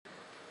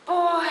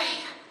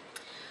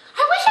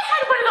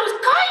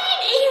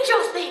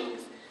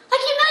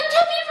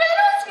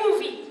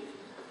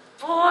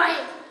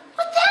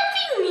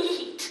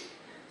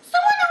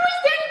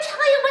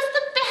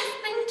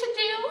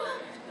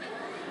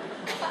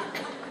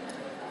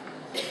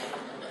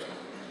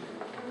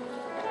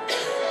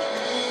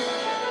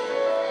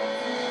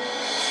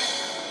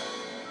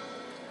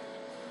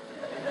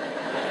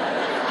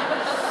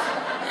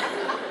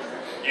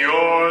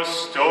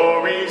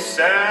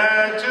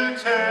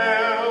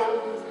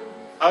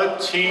A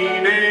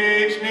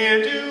teenage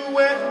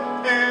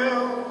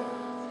ne'er-do-well,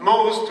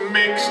 most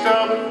mixed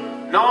up,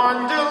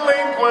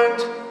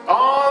 non-delinquent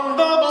on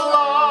the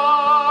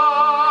block.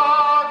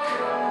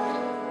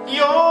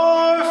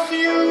 Your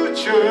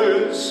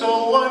future's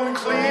so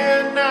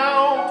unclear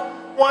now.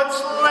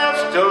 What's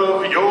left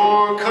of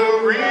your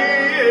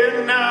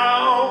career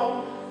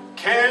now?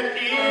 Can't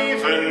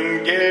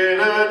even get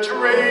a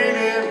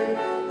trade-in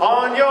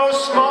on your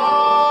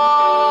smart.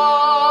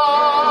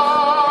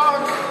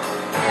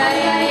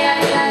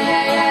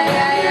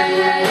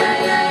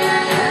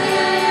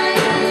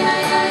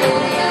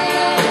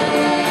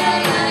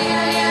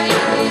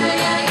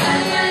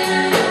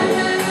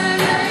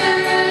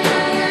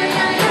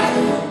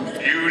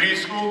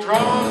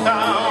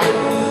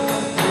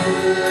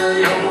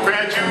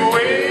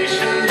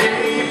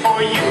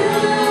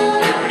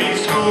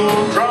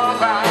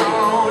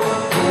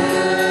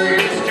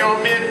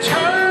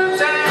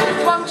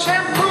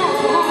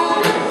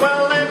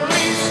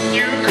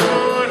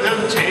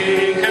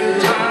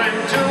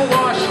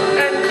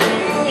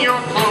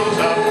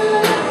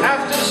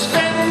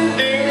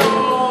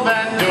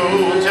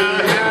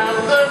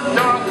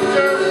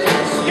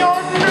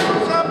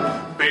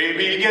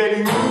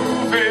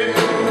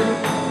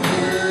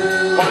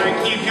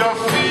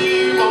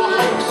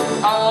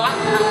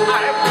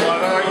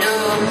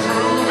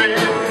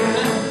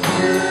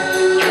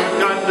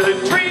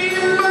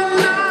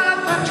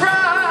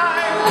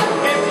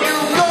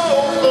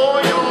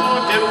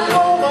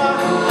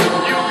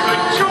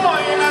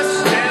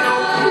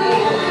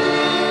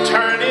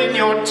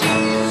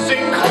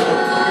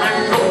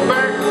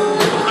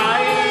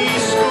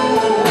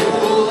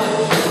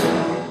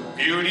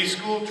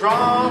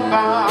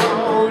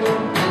 Dropout,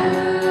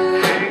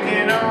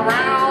 hanging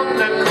around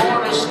the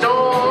corner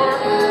store.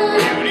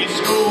 Beauty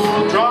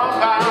school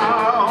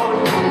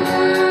dropout.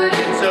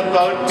 It's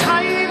about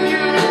time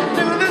you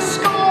knew the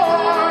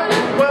score.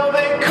 Well,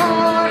 they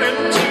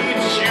couldn't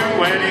teach you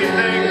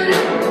anything.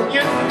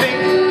 You think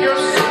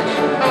you're such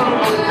a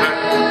hooker,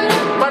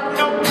 but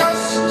no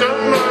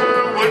customer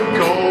would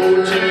go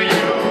to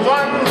you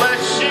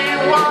unless she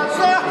was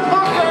a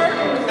hooker.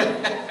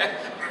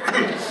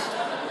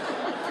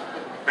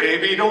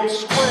 Baby, don't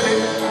sweat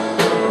it.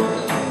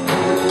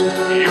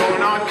 You're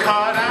not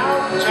cut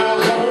out to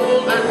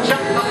hold a job.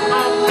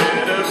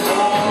 Better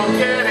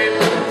forget it.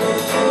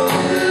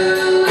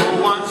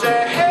 Who wants a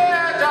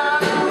hair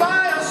done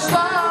by a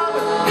slob?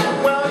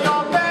 Well,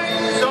 your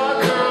bangs are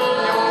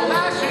curled, your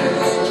lashes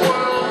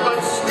twirl,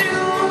 but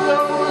still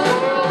the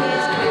world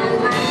is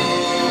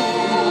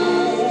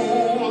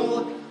cruel.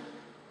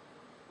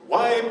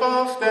 Wipe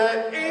off that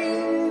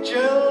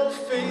angel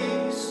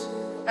face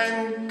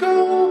and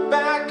go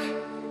back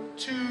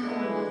to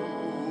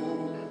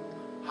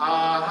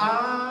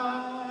high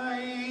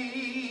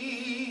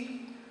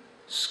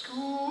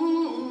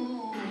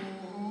school.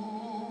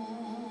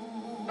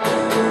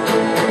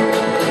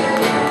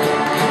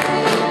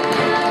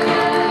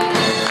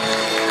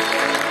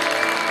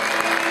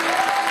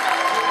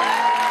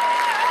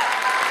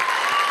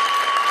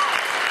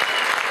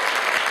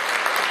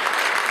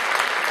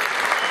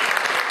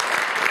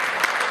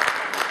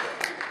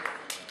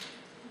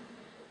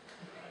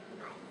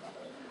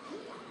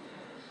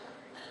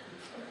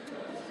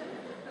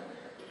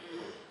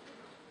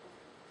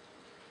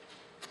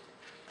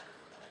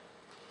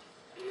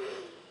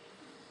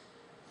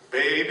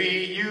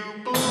 Baby, you